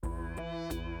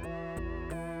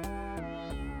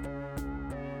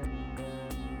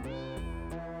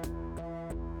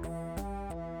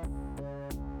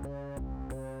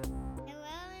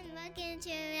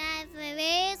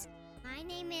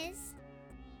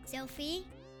Sophie.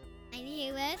 I'm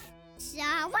here with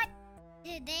Charlotte.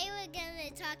 Today we're gonna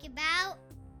talk about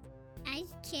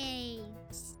ice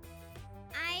caves.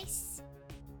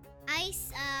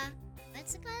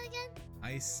 What's it called again?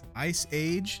 Ice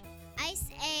Age Ice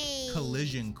Age.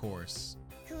 Collision Course.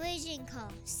 Collision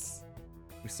course.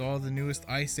 We saw the newest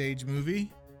Ice Age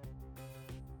movie.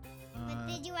 What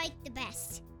did you like the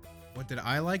best? What did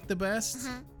I like the best?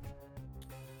 Uh-huh.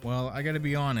 Well, I gotta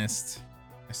be honest.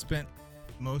 I spent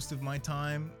most of my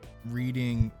time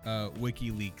reading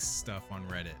WikiLeaks stuff on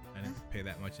Reddit. I didn't pay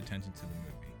that much attention to the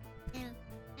movie. Yeah.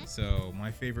 So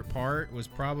my favorite part was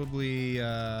probably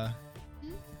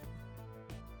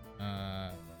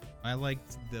I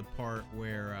liked the part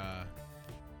where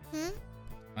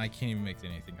I can't even make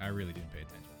anything. I really didn't pay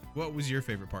attention. What was your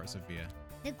favorite part, Sophia?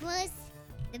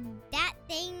 That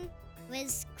thing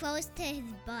was close to his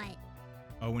butt.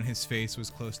 Oh, when his face was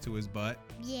close to his butt?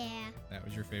 Yeah. That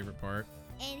was your favorite part?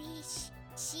 And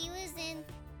she was in,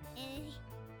 and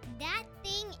that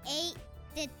thing ate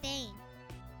the thing.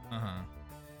 Uh-huh.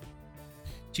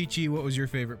 Chi-Chi, what was your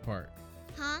favorite part?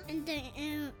 Huh? And the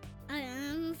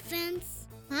elephants.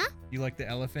 Huh? You like the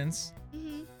elephants?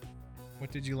 Mm-hmm.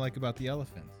 What did you like about the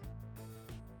elephants?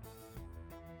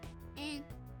 And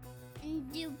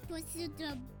you put the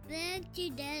bed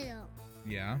together.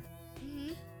 Yeah.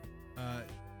 Mm-hmm.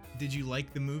 Did you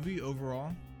like the movie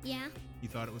overall? Yeah. You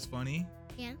thought it was funny?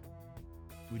 Yeah.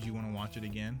 Would you want to watch it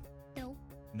again? No.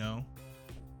 No?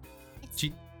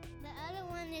 The other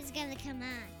one is gonna come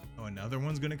on. Oh, another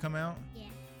one's gonna come out? Yeah.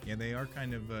 Yeah, they are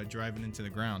kind of driving into the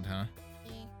ground, huh?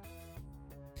 Yeah.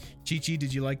 Chi-Chi,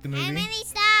 did you like the movie? How many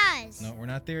stars? No, we're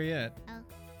not there yet. Oh.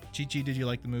 Chi-Chi, did you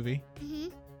like the movie? Mm-hmm.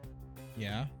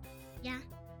 Yeah? Yeah.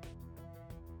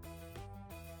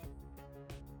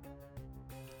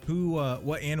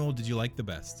 What animal did you like the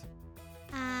best?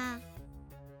 I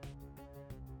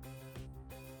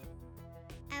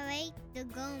like the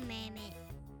gold mammoth.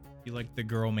 You liked the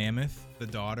girl mammoth, the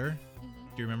daughter? Mm-hmm.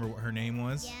 Do you remember what her name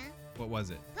was? Yeah. What was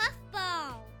it?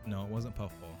 Puffball. No, it wasn't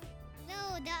Puffball. No,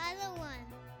 the other one.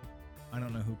 I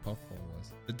don't know who Puffball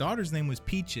was. The daughter's name was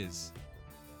Peaches.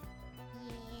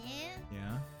 Yeah.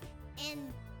 Yeah?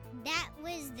 And that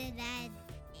was the dad.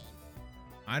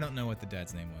 I don't know what the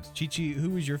dad's name was. Chi-Chi, who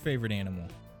was your favorite animal?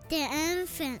 The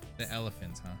elephant. The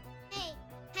elephants, huh?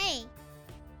 Hey.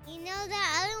 You know the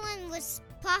other one was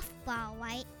Puffball,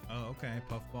 right? Oh, okay.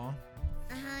 Puffball.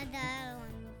 Uh-huh, the other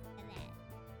one was the dad.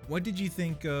 What did you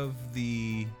think of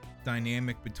the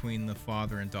dynamic between the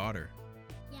father and daughter?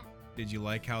 Yeah. Did you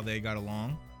like how they got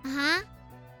along? Uh-huh.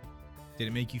 Did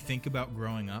it make you think about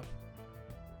growing up?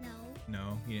 No.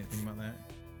 No, you didn't think about that?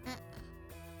 Uh-uh.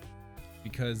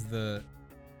 Because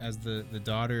as the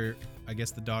daughter, I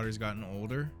guess the daughter's gotten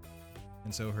older,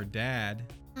 and so her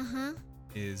dad Uh-huh.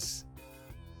 is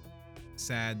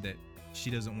sad that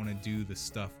she doesn't want to do the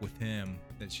stuff with him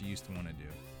that she used to want to do.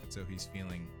 So he's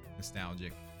feeling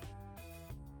nostalgic.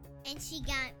 And she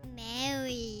got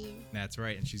married. That's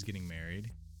right, and she's getting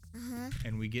married. Uh-huh.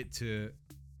 And we get to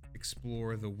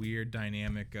explore the weird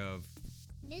dynamic of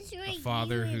This a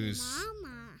father who's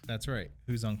Mama. That's right,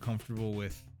 who's uncomfortable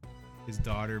with his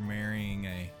daughter marrying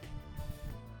I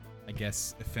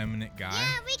guess, effeminate guy.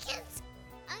 Yeah, we can.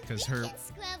 'Cause we her- can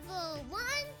scrabble one.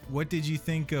 What did you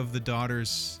think of the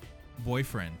daughter's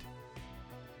boyfriend?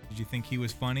 Did you think he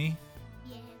was funny?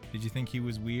 Yeah. Did you think he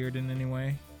was weird in any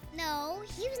way? No,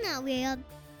 he was not weird.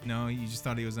 No, you just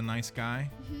thought he was a nice guy?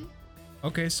 Mm-hmm.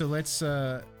 Okay, so let's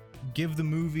give the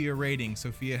movie a rating.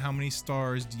 Sophia, how many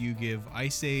stars do you give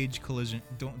Ice Age Collision?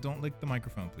 Don't lick the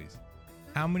microphone, please.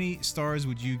 How many stars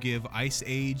would you give Ice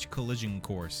Age Collision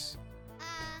Course?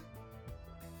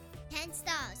 10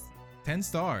 stars. 10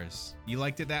 stars. You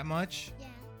liked it that much? Yeah.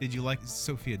 Did you like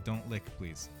Sophia, don't lick,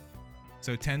 please.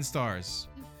 So 10 stars.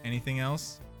 Anything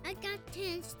else? I got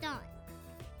 10 stars.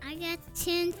 I got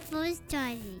 10 full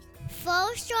strawberries.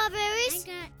 4 strawberries? I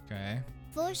got Okay.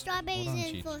 4 strawberries Hold on,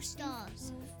 and Cheech. 4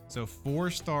 stars. So 4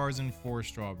 stars and 4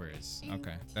 strawberries.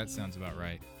 Okay, that sounds about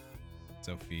right.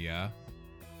 Sophia.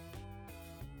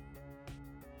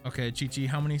 Okay, Chi-Chi,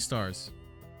 how many stars?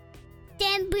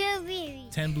 10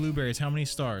 blueberries. 10 blueberries. How many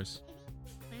stars?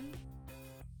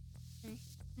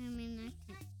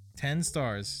 10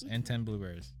 stars and 10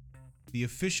 blueberries. The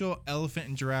official elephant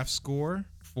and giraffe score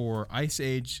for Ice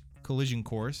Age Collision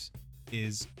Course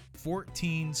is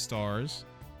 14 stars,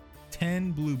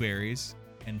 10 blueberries,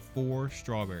 and 4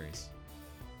 strawberries.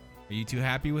 Are you too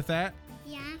happy with that?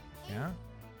 Yeah. Yeah?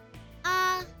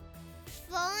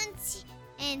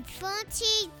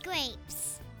 40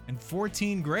 grapes. And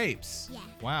 14 grapes. Yeah.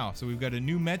 Wow, so we've got a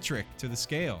new metric to the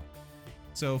scale.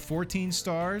 So 14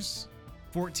 stars,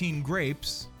 14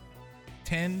 grapes,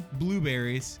 10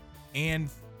 blueberries, and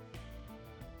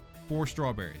 4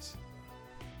 strawberries.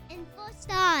 And 4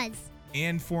 stars.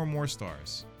 And 4 more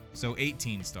stars. So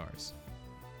 18 stars.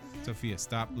 Sophia,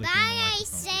 stop licking the Bye, microphone,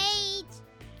 Ice please.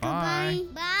 Age. Bye.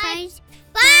 Bye.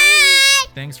 Bye.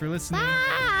 Thanks for listening.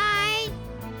 Bye.